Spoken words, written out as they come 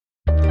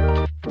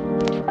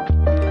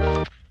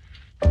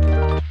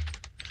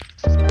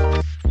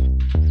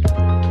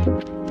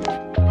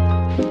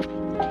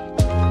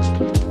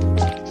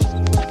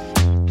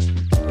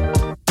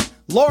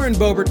Lauren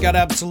Boebert got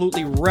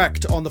absolutely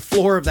wrecked on the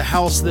floor of the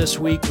House this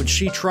week when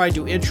she tried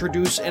to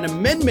introduce an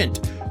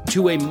amendment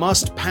to a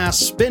must-pass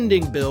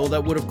spending bill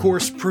that would, of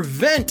course,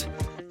 prevent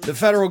the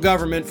federal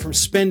government from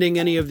spending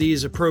any of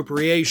these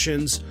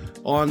appropriations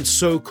on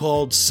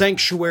so-called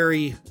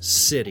sanctuary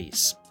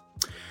cities.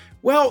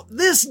 Well,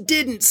 this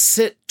didn't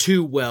sit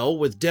too well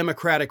with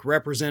Democratic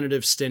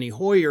Representative Steny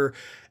Hoyer,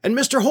 and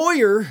Mr.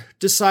 Hoyer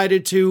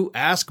decided to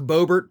ask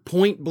Boebert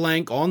point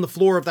blank on the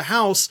floor of the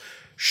House,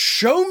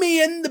 show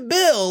me in the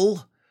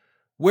bill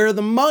where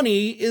the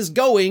money is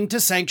going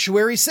to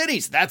sanctuary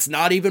cities. That's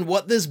not even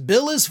what this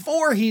bill is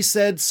for, he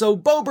said. So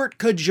Boebert,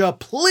 could you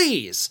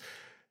please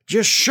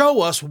just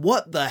show us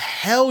what the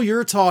hell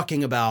you're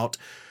talking about?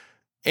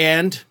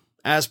 And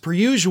as per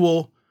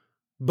usual,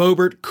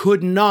 Boebert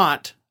could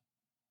not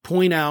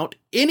point out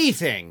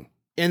anything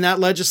in that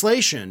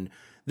legislation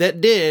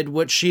that did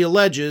what she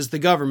alleges the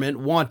government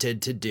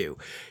wanted to do.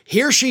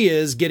 Here she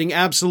is getting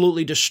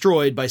absolutely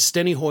destroyed by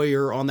Steny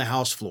Hoyer on the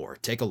House floor.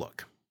 Take a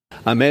look.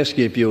 I'm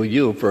asking if you'll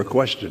yield for a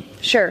question.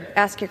 Sure.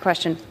 Ask your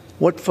question.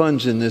 What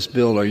funds in this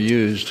bill are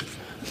used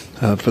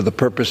for the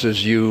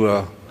purposes you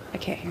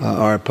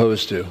are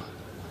opposed to?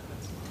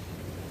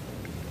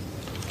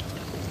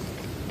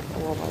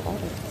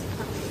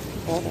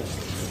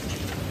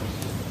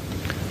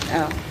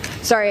 Oh,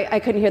 sorry, I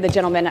couldn't hear the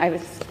gentleman. I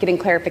was getting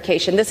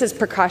clarification. This is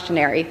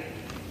precautionary.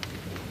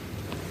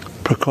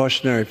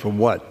 Precautionary for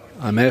what?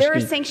 I'm asking. There are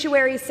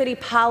sanctuary city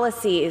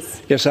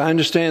policies. Yes, I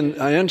understand.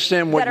 I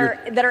understand what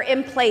that are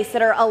in place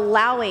that are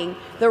allowing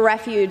the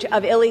refuge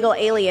of illegal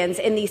aliens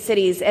in these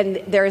cities,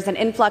 and there is an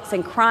influx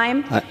in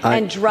crime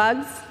and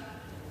drugs.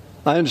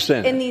 I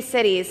understand in these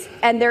cities,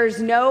 and there's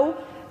no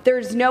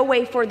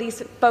way for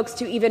these folks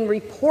to even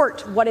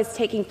report what is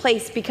taking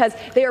place because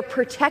they are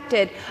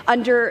protected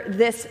under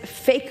this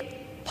fake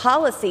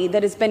policy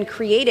that has been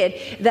created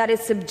that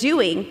is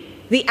subduing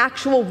the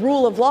actual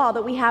rule of law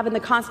that we have in the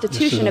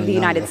Constitution of the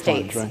United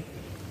States. Funds,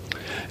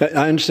 right?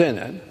 I understand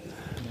that.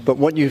 But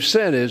what you've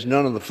said is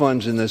none of the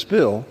funds in this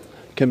bill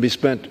can be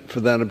spent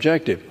for that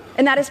objective.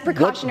 And that is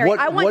precautionary.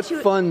 What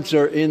funds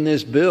are in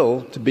this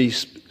bill to be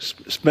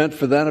spent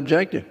for that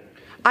objective?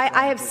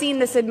 I have seen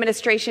this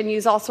administration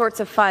use all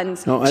sorts of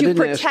funds to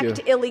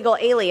protect illegal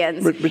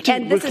aliens.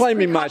 And this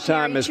reclaiming my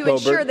time, Ms. Boebert. To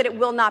ensure that it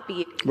will not be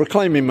used.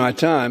 Reclaiming my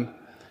time.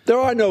 There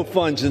are no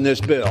funds in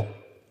this bill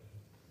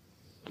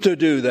to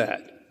do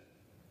that.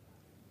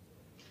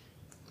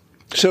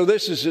 So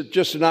this is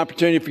just an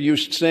opportunity for you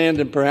to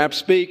stand and perhaps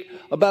speak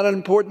about an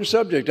important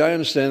subject. I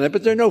understand that,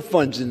 but there are no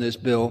funds in this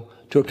bill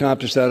to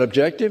accomplish that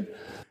objective.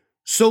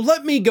 So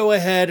let me go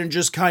ahead and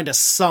just kind of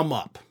sum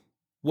up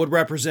what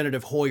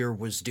Representative Hoyer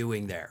was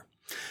doing there.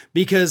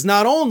 Because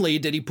not only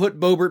did he put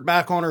Boebert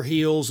back on her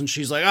heels and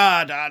she's like,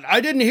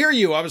 I didn't hear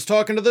you, I was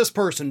talking to this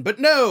person. But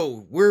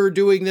no, we're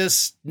doing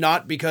this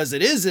not because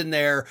it is in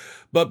there,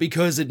 but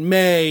because it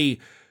may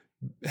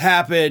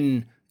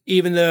happen,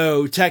 even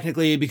though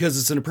technically because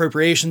it's an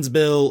appropriations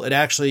bill, it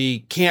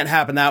actually can't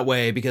happen that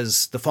way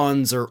because the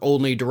funds are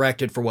only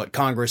directed for what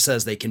Congress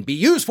says they can be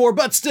used for.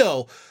 But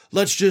still,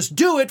 let's just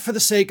do it for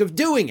the sake of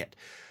doing it.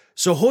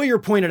 So Hoyer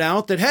pointed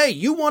out that, hey,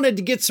 you wanted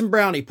to get some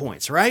brownie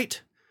points,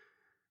 right?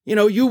 You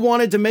know, you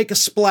wanted to make a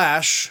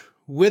splash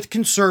with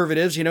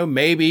conservatives,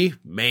 maybe,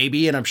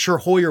 and I'm sure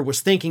Hoyer was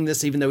thinking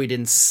this even though he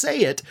didn't say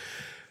it.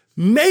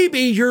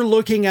 Maybe you're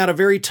looking at a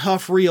very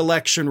tough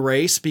re-election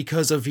race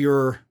because of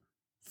your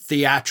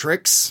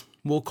theatrics,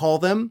 we'll call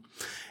them.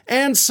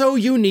 And so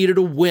you needed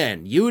a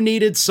win. You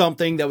needed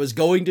something that was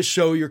going to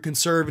show your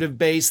conservative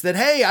base that,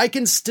 hey, I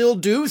can still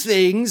do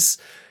things,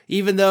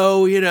 even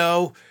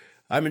though,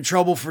 I'm in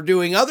trouble for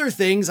doing other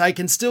things. I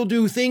can still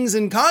do things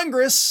in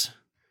Congress.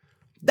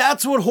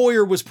 That's what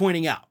Hoyer was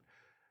pointing out.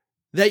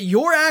 That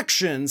your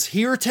actions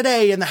here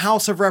today in the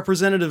House of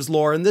Representatives,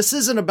 Lauren, this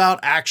isn't about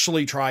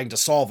actually trying to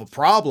solve a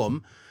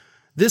problem.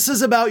 This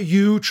is about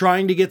you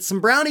trying to get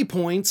some brownie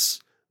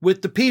points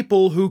with the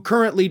people who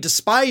currently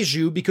despise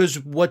you because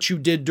of what you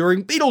did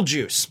during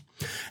Beetlejuice.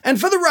 And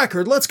for the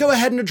record, let's go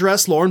ahead and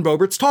address Lauren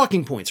Boebert's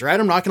talking points, right?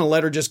 I'm not going to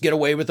let her just get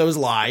away with those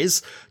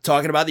lies,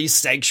 talking about these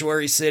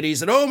sanctuary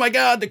cities and, oh my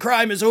God, the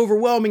crime is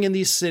overwhelming in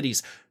these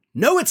cities.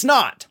 No, it's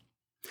not.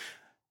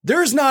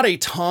 There's not a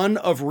ton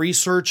of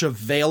research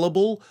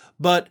available,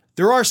 but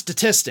there are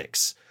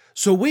statistics.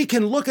 So we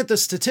can look at the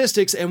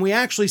statistics and we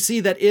actually see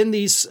that in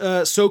these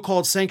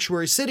so-called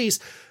sanctuary cities,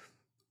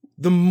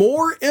 the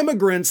more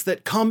immigrants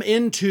that come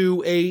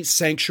into a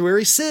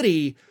sanctuary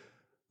city,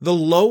 the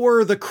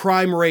lower the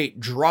crime rate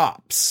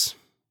drops.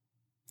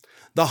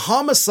 The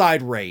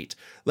homicide rate,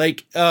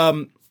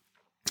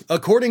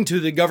 according to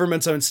the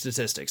government's own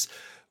statistics,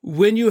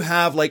 when you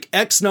have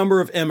X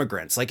number of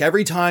immigrants,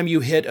 every time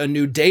you hit a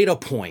new data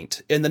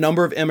point in the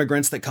number of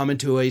immigrants that come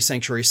into a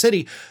sanctuary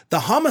city, the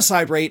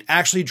homicide rate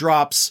actually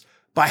drops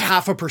by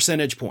 0.5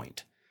 percentage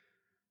point.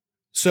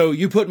 So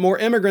you put more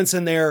immigrants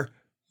in there,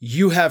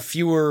 you have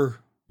fewer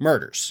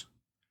murders.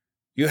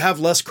 You have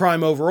less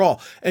crime overall.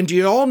 And do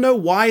you all know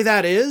why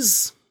that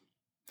is?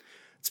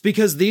 It's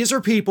because these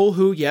are people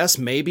who, yes,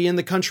 may be in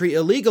the country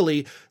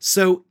illegally.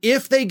 So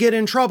if they get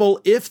in trouble,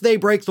 if they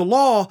break the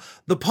law,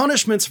 the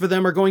punishments for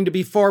them are going to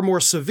be far more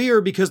severe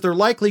because they're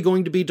likely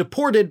going to be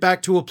deported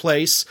back to a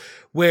place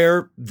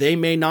where they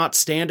may not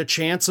stand a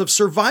chance of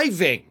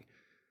surviving.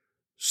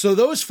 So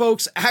those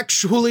folks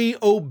actually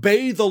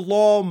obey the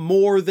law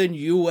more than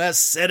U.S.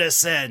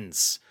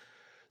 citizens.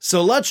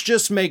 So let's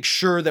just make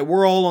sure that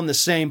we're all on the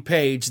same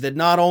page, that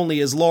not only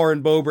is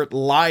Lauren Boebert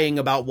lying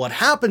about what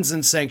happens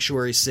in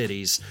sanctuary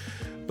cities,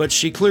 but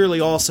she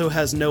clearly also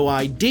has no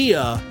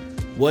idea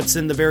what's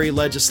in the very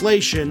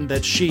legislation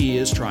that she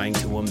is trying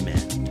to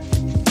amend.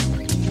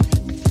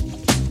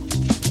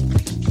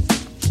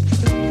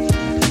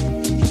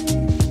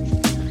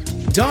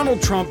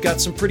 Donald Trump got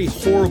some pretty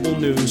horrible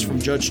news from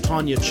Judge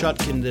Tanya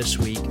Chutkan this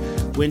week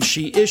when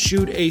she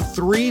issued a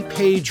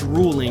 3-page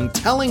ruling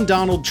telling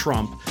Donald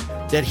Trump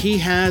that he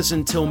has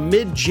until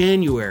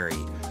mid-January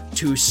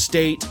to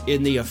state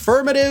in the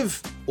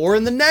affirmative or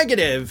in the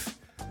negative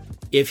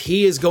if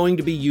he is going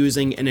to be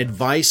using an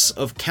advice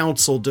of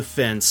counsel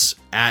defense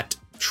at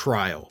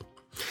trial.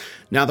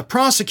 Now, the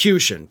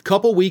prosecution, a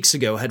couple weeks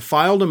ago, had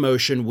filed a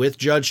motion with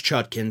Judge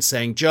Chutkan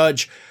saying,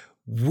 Judge,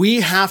 we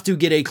have to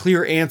get a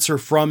clear answer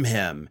from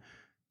him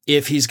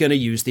if he's going to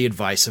use the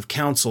advice of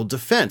counsel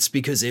defense,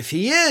 because if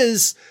he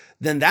is,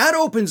 then that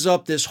opens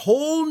up this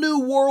whole new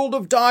world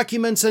of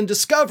documents and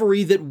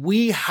discovery that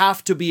we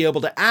have to be able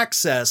to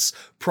access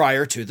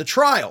prior to the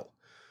trial.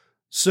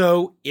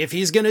 So if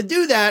he's going to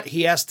do that,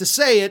 he has to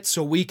say it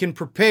so we can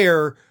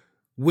prepare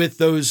with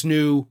those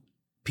new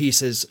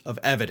pieces of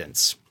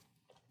evidence.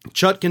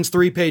 Chutkan's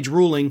 3-page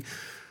ruling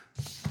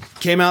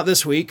came out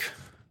this week,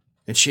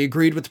 and she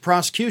agreed with the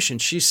prosecution.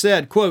 She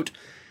said, quote,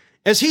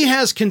 as he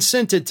has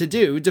consented to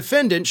do,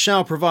 defendant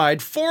shall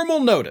provide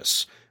formal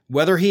notice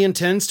whether he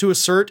intends to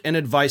assert an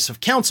advice of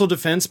counsel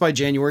defense by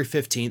January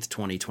 15th,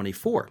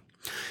 2024.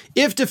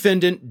 If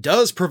defendant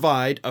does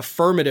provide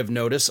affirmative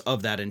notice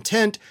of that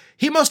intent,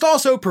 he must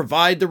also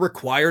provide the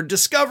required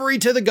discovery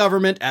to the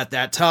government at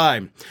that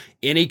time.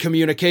 Any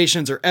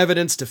communications or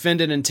evidence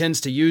defendant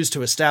intends to use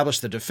to establish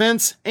the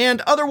defense,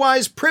 and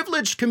otherwise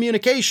privileged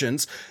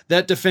communications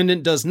that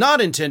defendant does not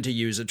intend to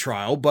use at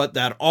trial, but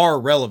that are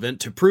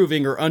relevant to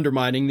proving or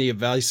undermining the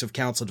advice of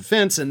counsel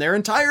defense in their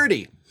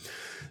entirety.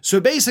 So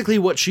basically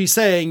what she's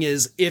saying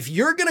is, if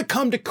you're going to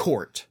come to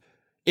court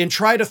and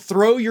try to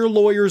throw your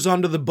lawyers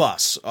under the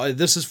bus,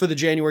 this is for the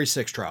January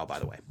 6th trial, by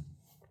the way.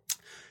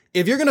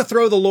 If you're going to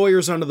throw the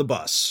lawyers under the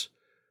bus,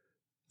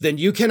 then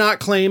you cannot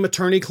claim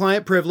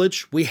attorney-client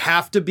privilege. We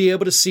have to be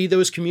able to see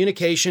those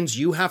communications.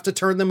 You have to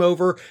turn them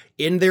over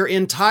in their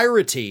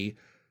entirety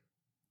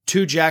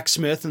to Jack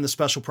Smith in the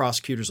special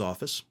prosecutor's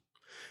office.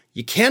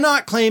 You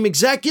cannot claim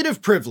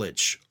executive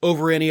privilege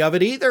over any of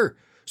it either.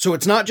 So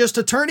it's not just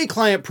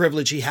attorney-client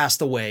privilege he has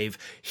to waive.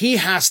 He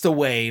has to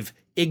waive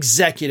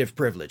executive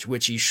privilege,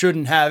 which he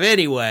shouldn't have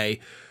anyway,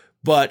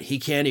 but he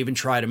can't even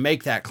try to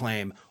make that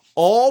claim.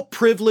 All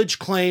privilege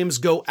claims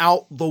go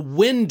out the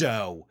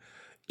window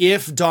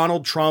if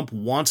Donald Trump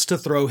wants to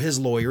throw his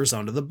lawyers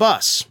under the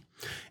bus.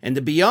 And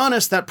to be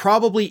honest, that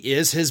probably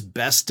is his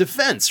best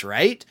defense,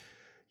 right?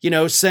 You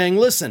know, saying,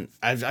 listen,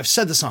 I've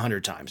said this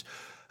 100 times.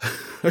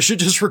 I should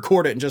just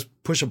record it and just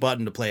push a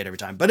button to play it every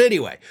time. But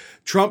anyway,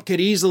 Trump could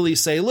easily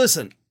say,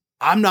 listen,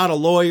 I'm not a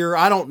lawyer.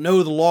 I don't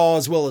know the law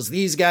as well as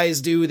these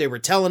guys do. They were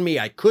telling me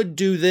I could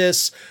do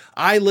this.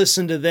 I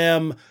listened to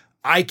them.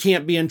 I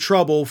can't be in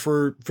trouble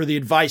for the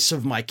advice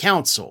of my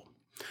counsel.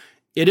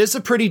 It is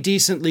a pretty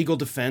decent legal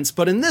defense,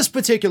 but in this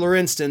particular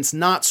instance,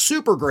 not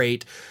super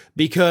great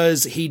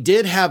because he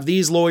did have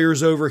these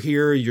lawyers over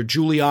here, your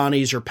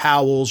Giulianis, your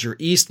Powells, your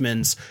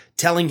Eastmans,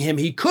 telling him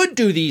he could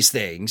do these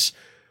things.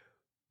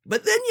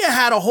 But then you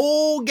had a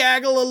whole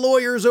gaggle of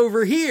lawyers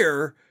over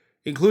here,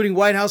 including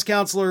White House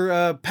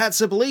counselor Pat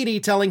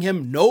Cipollini, telling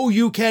him, no,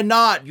 you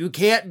cannot. You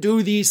can't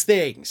do these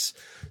things.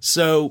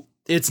 So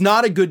it's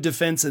not a good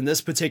defense in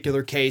this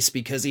particular case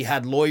because he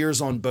had lawyers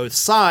on both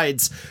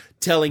sides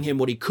telling him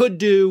what he could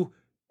do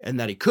and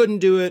that he couldn't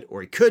do it,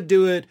 or he could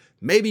do it,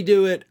 maybe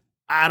do it.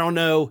 I don't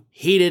know.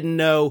 He didn't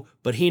know,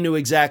 but he knew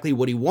exactly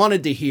what he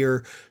wanted to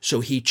hear.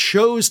 So he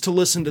chose to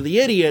listen to the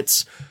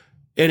idiots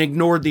and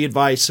ignored the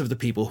advice of the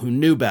people who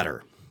knew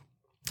better.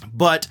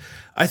 But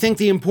I think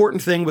the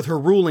important thing with her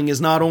ruling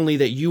is not only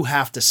that you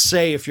have to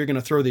say if you're going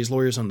to throw these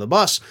lawyers on the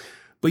bus,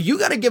 but you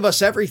got to give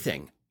us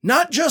everything,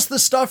 not just the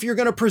stuff you're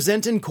going to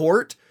present in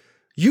court.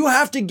 You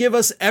have to give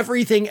us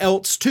everything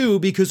else too,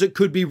 because it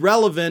could be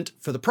relevant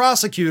for the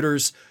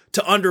prosecutors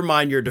to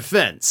undermine your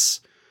defense.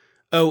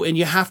 Oh, and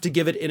you have to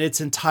give it in its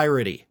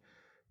entirety.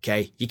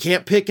 Okay. You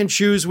can't pick and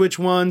choose which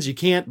ones. You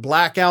can't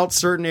black out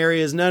certain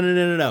areas.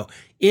 No.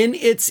 In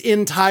its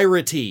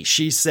entirety,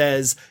 she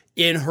says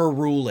in her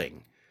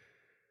ruling.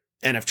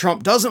 And if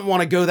Trump doesn't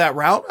want to go that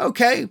route,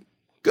 okay,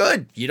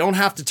 good. You don't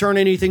have to turn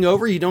anything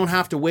over. You don't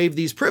have to waive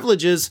these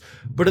privileges.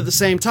 But at the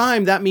same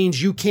time, that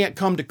means you can't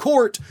come to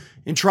court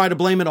and try to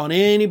blame it on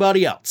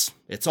anybody else.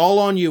 It's all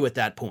on you at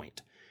that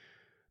point.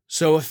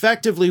 So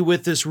effectively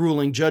with this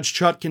ruling, Judge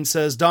Chutkan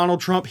says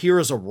Donald Trump here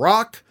is a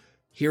rock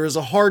here is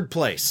a hard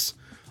place.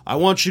 I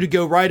want you to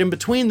go right in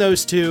between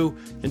those two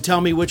and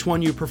tell me which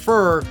one you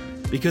prefer,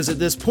 because at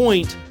this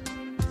point,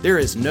 there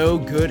is no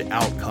good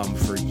outcome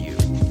for you.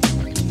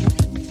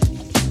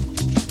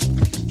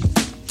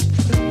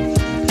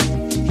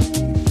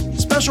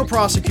 Special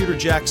Prosecutor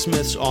Jack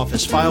Smith's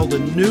office filed a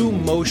new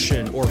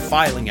motion, or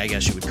filing, I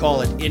guess you would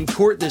call it, in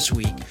court this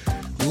week,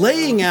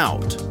 laying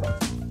out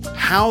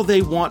how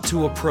they want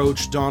to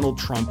approach Donald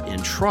Trump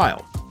in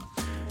trial.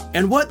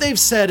 And what they've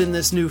said in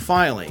this new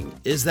filing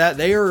is that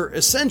they are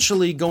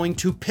essentially going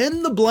to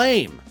pin the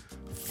blame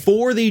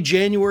for the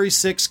January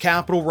 6th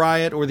Capitol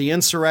riot or the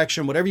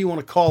insurrection, whatever you want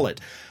to call it.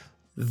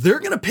 They're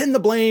going to pin the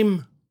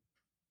blame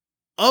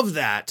of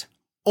that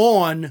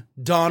on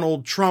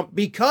Donald Trump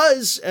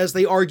because, as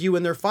they argue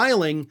in their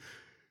filing,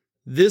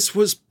 this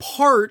was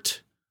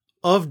part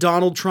of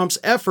Donald Trump's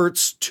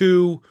efforts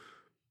to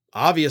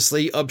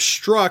obviously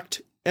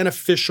obstruct an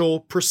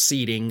official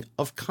proceeding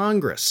of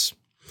Congress.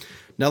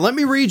 Now, let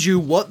me read you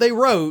what they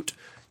wrote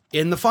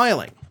in the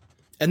filing.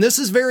 And this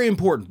is very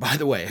important, by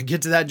the way. I'll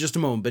get to that in just a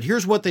moment, but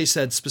here's what they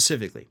said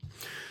specifically.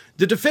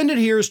 The defendant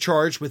here is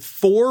charged with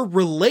 4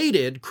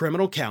 related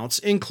criminal counts,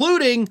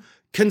 including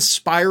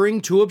conspiring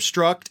to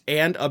obstruct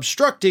and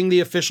obstructing the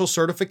official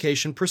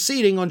certification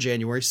proceeding on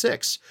January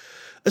 6.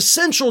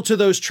 Essential to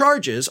those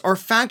charges are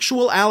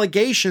factual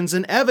allegations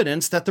and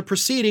evidence that the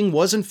proceeding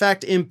was in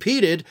fact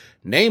impeded,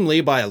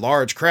 namely by a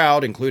large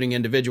crowd, including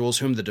individuals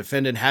whom the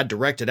defendant had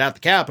directed at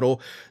the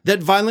Capitol,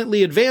 that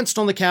violently advanced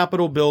on the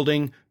Capitol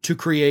building to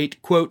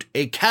create, quote,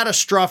 a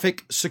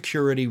catastrophic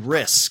security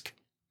risk.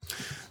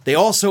 They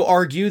also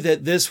argue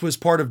that this was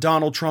part of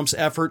Donald Trump's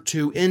effort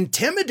to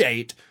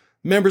intimidate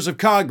members of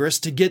Congress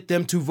to get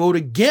them to vote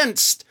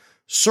against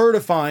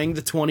certifying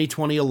the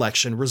 2020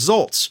 election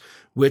results,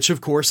 which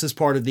of course is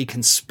part of the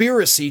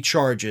conspiracy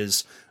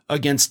charges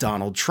against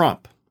Donald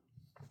Trump.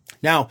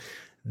 Now,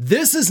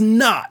 this is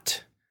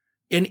not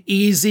an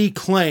easy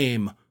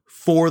claim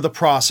for the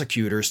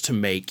prosecutors to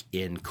make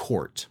in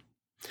court.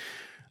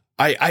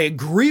 I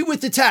agree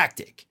with the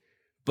tactic,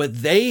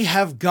 but they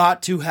have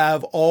got to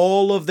have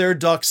all of their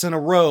ducks in a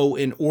row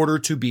in order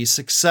to be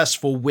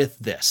successful with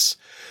this.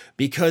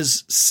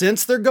 Because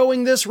since they're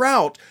going this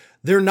route,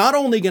 they're not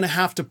only going to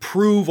have to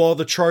prove all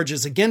the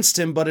charges against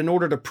him, but in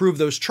order to prove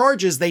those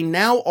charges, they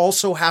now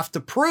also have to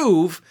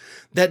prove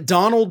that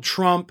Donald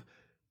Trump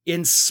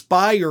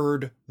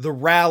inspired the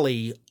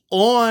rally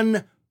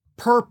on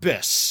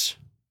purpose.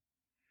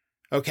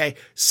 Okay,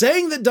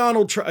 saying that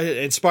Donald Trump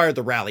inspired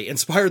the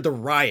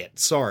riot,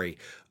 sorry.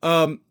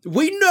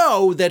 We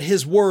know that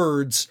his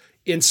words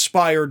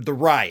inspired the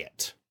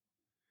riot.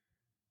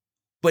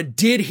 But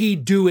did he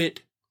do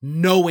it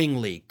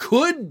knowingly?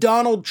 Could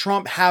Donald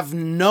Trump have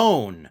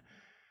known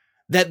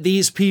that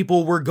these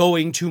people were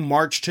going to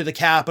march to the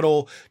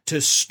Capitol,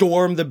 to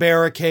storm the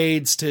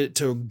barricades,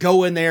 to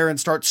go in there and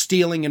start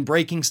stealing and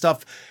breaking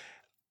stuff?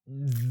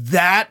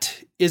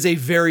 That is a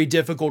very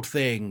difficult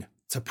thing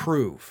to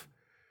prove,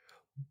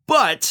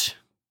 but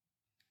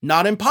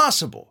not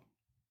impossible,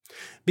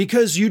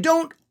 because you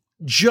don't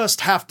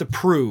just have to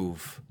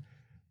prove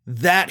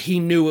that he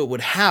knew it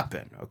would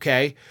happen,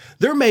 okay?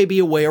 There may be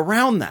a way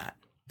around that.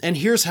 And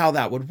here's how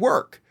that would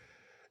work.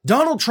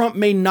 Donald Trump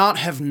may not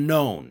have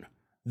known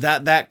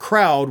that that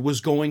crowd was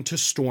going to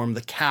storm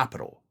the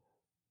Capitol.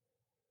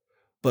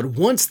 But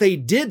once they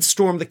did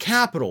storm the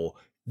Capitol,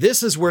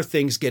 this is where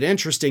things get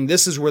interesting.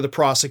 This is where the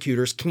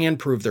prosecutors can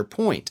prove their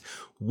point.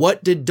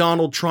 What did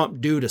Donald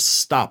Trump do to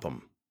stop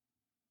them?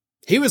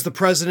 He was the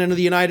president of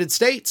the United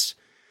States.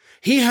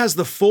 He has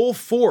the full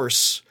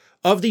force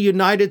of the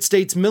United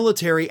States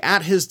military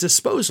at his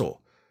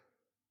disposal.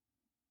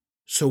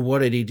 So what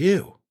did he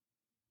do?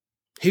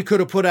 He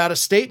could have put out a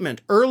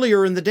statement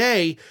earlier in the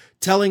day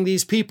telling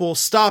these people,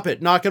 stop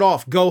it, knock it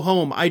off, go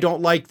home. I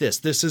don't like this.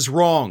 This is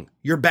wrong.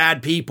 You're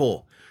bad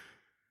people.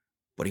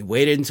 But he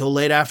waited until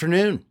late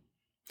afternoon.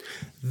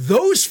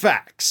 Those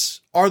facts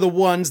are the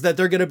ones that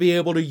they're going to be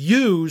able to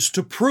use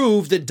to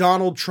prove that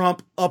Donald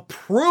Trump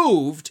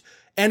approved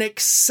and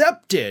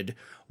accepted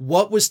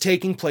what was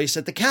taking place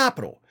at the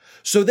Capitol.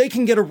 So they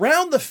can get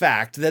around the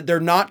fact that they're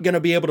not going to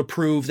be able to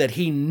prove that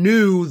he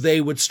knew they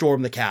would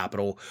storm the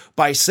Capitol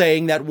by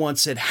saying that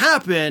once it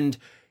happened,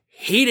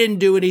 he didn't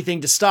do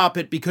anything to stop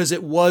it because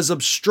it was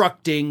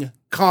obstructing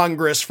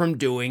Congress from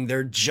doing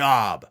their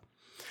job.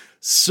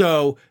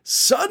 So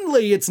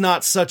suddenly it's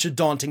not such a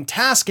daunting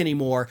task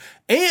anymore.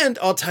 And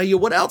I'll tell you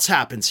what else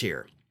happens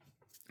here.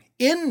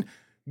 In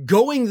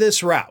going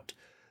this route,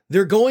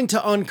 they're going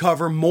to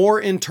uncover more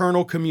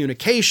internal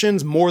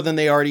communications, more than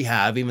they already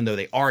have, even though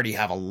they already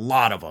have a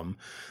lot of them,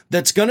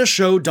 that's going to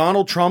show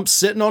Donald Trump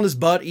sitting on his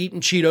butt,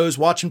 eating Cheetos,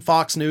 watching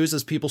Fox News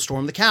as people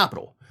storm the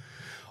Capitol.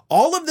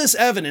 All of this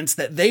evidence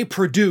that they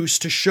produce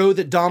to show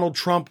that Donald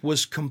Trump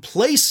was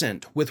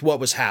complacent with what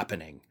was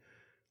happening,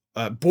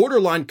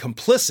 borderline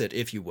complicit,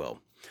 if you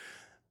will,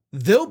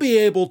 they'll be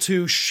able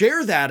to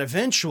share that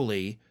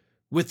eventually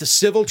with the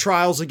civil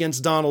trials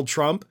against Donald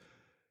Trump.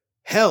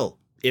 Hell,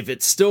 if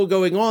it's still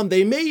going on,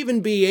 they may even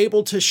be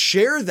able to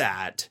share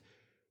that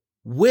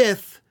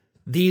with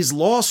these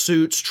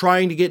lawsuits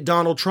trying to get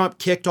Donald Trump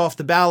kicked off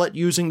the ballot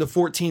using the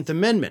 14th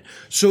Amendment.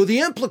 So the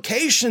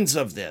implications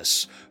of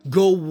this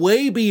go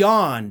way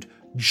beyond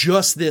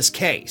just this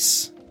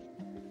case.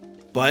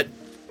 But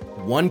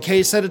one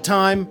case at a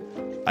time,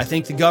 I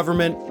think the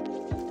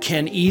government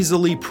can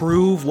easily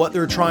prove what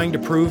they're trying to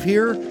prove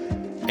here.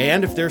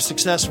 And if they're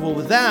successful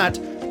with that,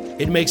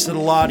 it makes it a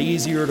lot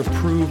easier to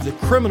prove the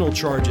criminal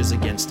charges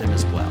against him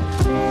as well.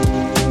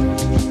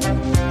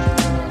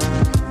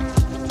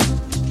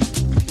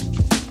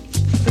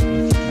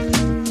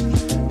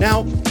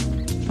 Now,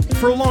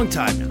 for a long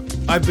time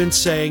now, I've been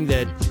saying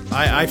that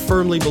I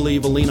firmly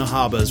believe Alina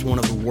Habba is one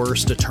of the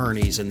worst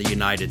attorneys in the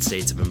United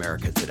States of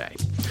America today.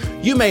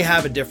 You may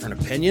have a different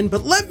opinion,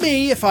 but let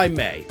me, if I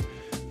may,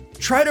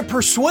 try to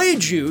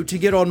persuade you to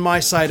get on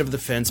my side of the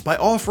fence by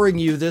offering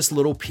you this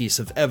little piece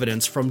of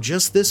evidence from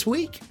just this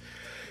week.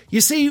 You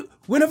see,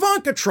 when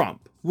Ivanka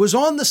Trump was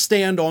on the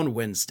stand on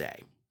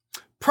Wednesday,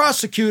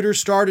 prosecutors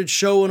started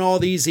showing all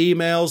these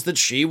emails that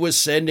she was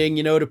sending,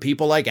 to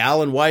people like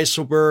Alan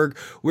Weisselberg,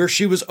 where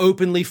she was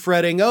openly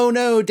fretting, "Oh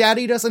no,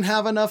 daddy doesn't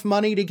have enough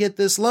money to get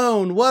this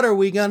loan. What are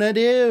we gonna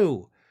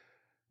do?"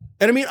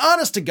 And I mean,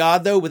 honest to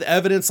God, though, with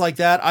evidence like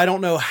that, I don't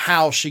know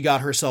how she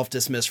got herself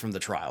dismissed from the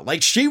trial.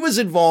 Like, she was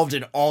involved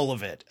in all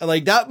of it.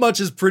 Like, that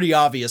much is pretty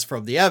obvious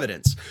from the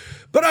evidence.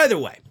 But either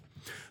way,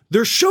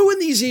 they're showing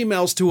these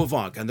emails to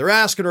Ivanka, and they're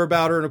asking her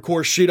about her, and of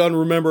course, she doesn't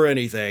remember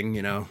anything.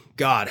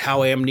 God,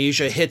 how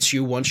amnesia hits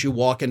you once you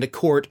walk into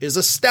court is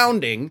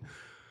astounding.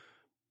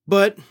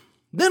 But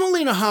then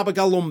Alina Habba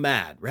got a little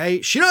mad,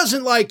 right? She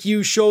doesn't like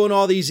you showing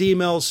all these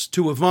emails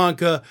to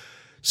Ivanka.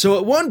 So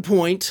at one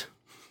point,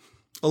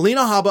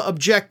 Alina Habba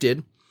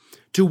objected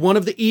to one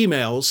of the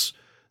emails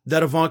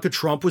that Ivanka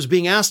Trump was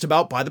being asked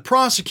about by the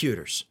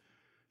prosecutors.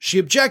 She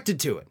objected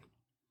to it.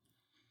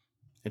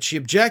 And she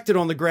objected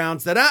on the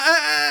grounds that,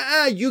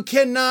 you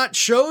cannot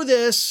show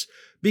this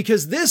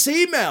because this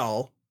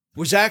email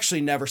was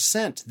actually never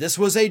sent. This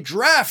was a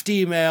draft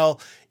email.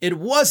 It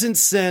wasn't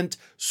sent,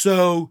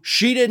 so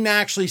she didn't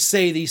actually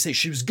say these things.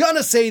 She was going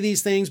to say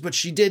these things, but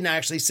she didn't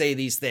actually say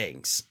these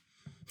things.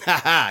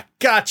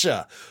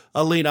 Gotcha,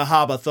 Alina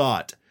Habba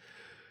thought.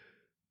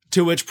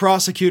 To which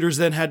prosecutors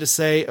then had to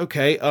say,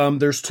 okay,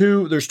 there's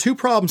two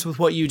problems with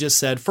what you just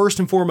said. First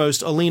and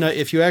foremost, Alina,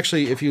 if you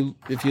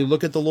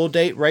look at the little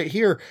date right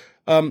here,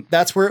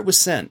 that's where it was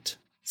sent.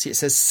 See, it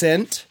says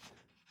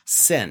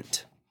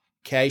sent.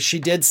 Okay, she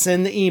did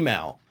send the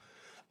email.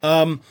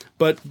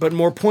 But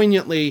more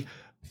poignantly,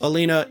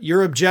 Alina,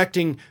 you're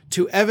objecting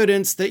to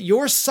evidence that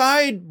your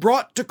side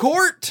brought to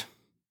court.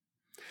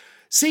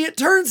 See, it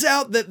turns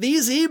out that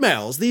these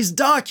emails, these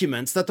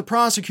documents that the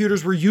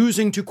prosecutors were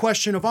using to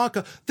question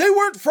Ivanka, they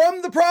weren't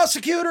from the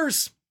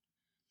prosecutors.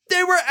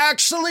 They were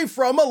actually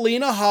from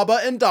Alina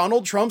Habba and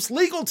Donald Trump's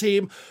legal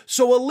team.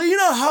 So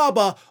Alina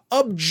Habba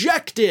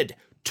objected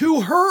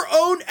to her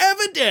own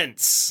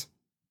evidence.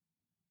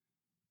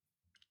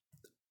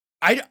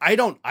 I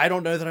don't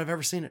know that I've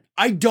ever seen it.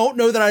 I don't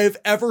know that I have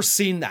ever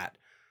seen that.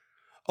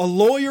 A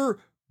lawyer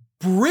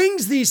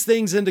brings these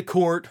things into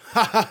court.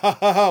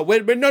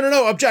 Wait,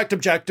 no, object,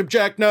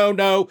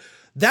 no.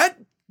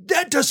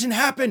 That doesn't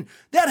happen.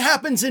 That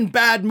happens in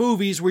bad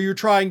movies where you're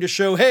trying to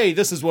show, hey,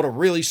 this is what a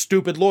really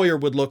stupid lawyer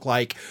would look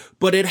like.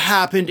 But it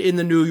happened in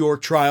the New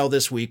York trial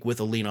this week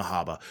with Alina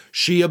Habba.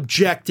 She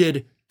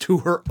objected to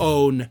her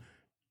own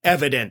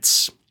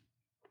evidence.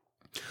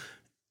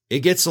 It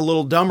gets a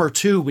little dumber,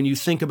 too, when you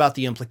think about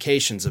the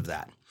implications of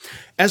that.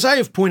 As I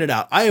have pointed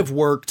out, I have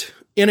worked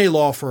in a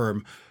law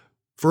firm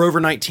for over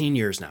 19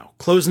 years now,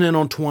 closing in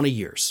on 20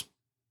 years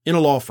in a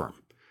law firm.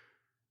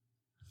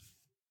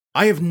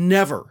 I have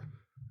never,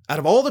 out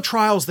of all the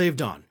trials they've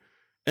done,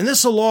 and this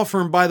is a law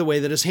firm, by the way,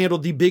 that has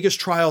handled the biggest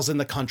trials in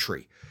the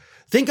country.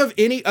 Think of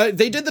any,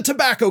 they did the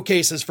tobacco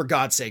cases, for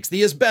God's sakes,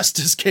 the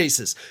asbestos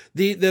cases,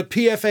 the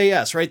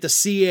PFAS, right? The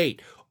C8,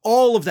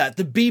 all of that,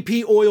 the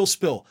BP oil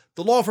spill.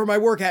 The law firm I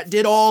work at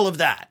did all of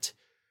that.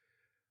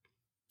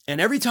 And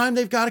every time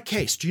they've got a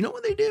case, do you know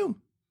what they do?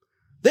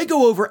 They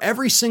go over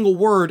every single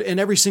word in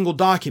every single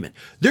document.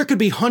 There could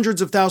be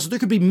hundreds of thousands, there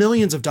could be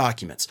millions of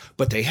documents,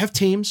 but they have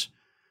teams,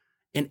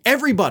 and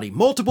everybody,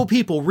 multiple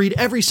people, read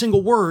every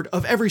single word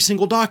of every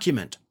single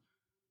document.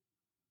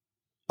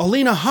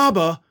 Alina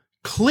Habba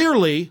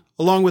clearly,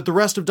 along with the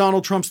rest of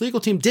Donald Trump's legal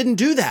team, didn't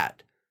do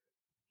that.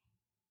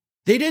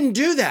 They didn't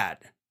do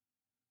that.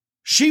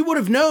 She would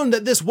have known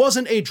that this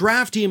wasn't a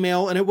draft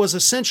email and it was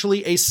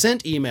essentially a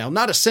sent email.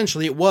 Not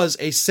essentially, it was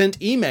a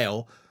sent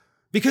email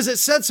because it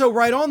said so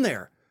right on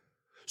there.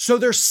 So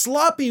they're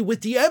sloppy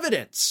with the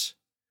evidence,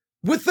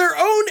 with their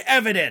own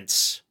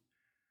evidence.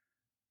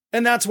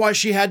 And that's why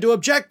she had to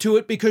object to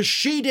it, because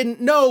she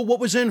didn't know what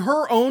was in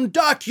her own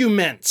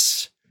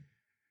documents.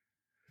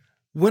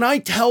 When I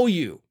tell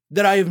you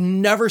that I have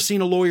never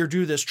seen a lawyer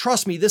do this,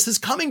 trust me, this is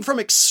coming from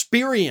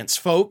experience,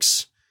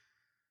 folks.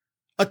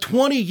 A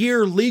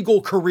 20-year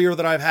legal career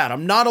that I've had.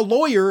 I'm not a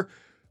lawyer,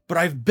 but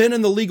I've been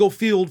in the legal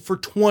field for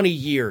 20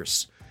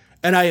 years.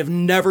 And I have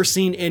never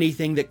seen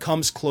anything that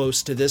comes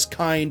close to this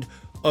kind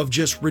of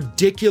just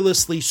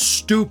ridiculously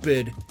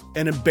stupid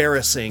and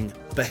embarrassing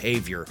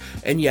behavior.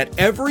 And yet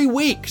every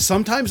week,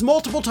 sometimes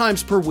multiple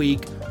times per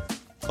week,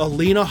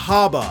 Alina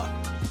Habba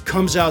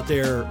comes out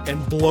there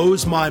and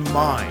blows my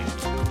mind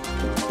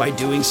by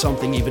doing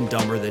something even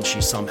dumber than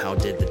she somehow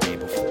did the day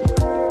before.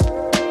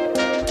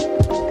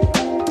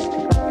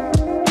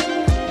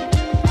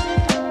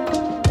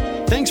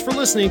 Thanks for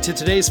listening to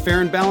today's Fair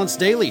and Balanced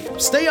Daily.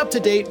 Stay up to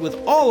date with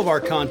all of our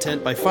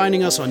content by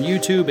finding us on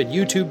YouTube at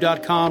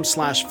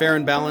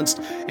youtube.com/fairandbalanced,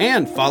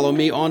 and follow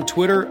me on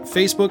Twitter,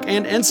 Facebook,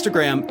 and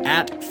Instagram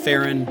at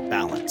Fair and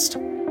Balanced.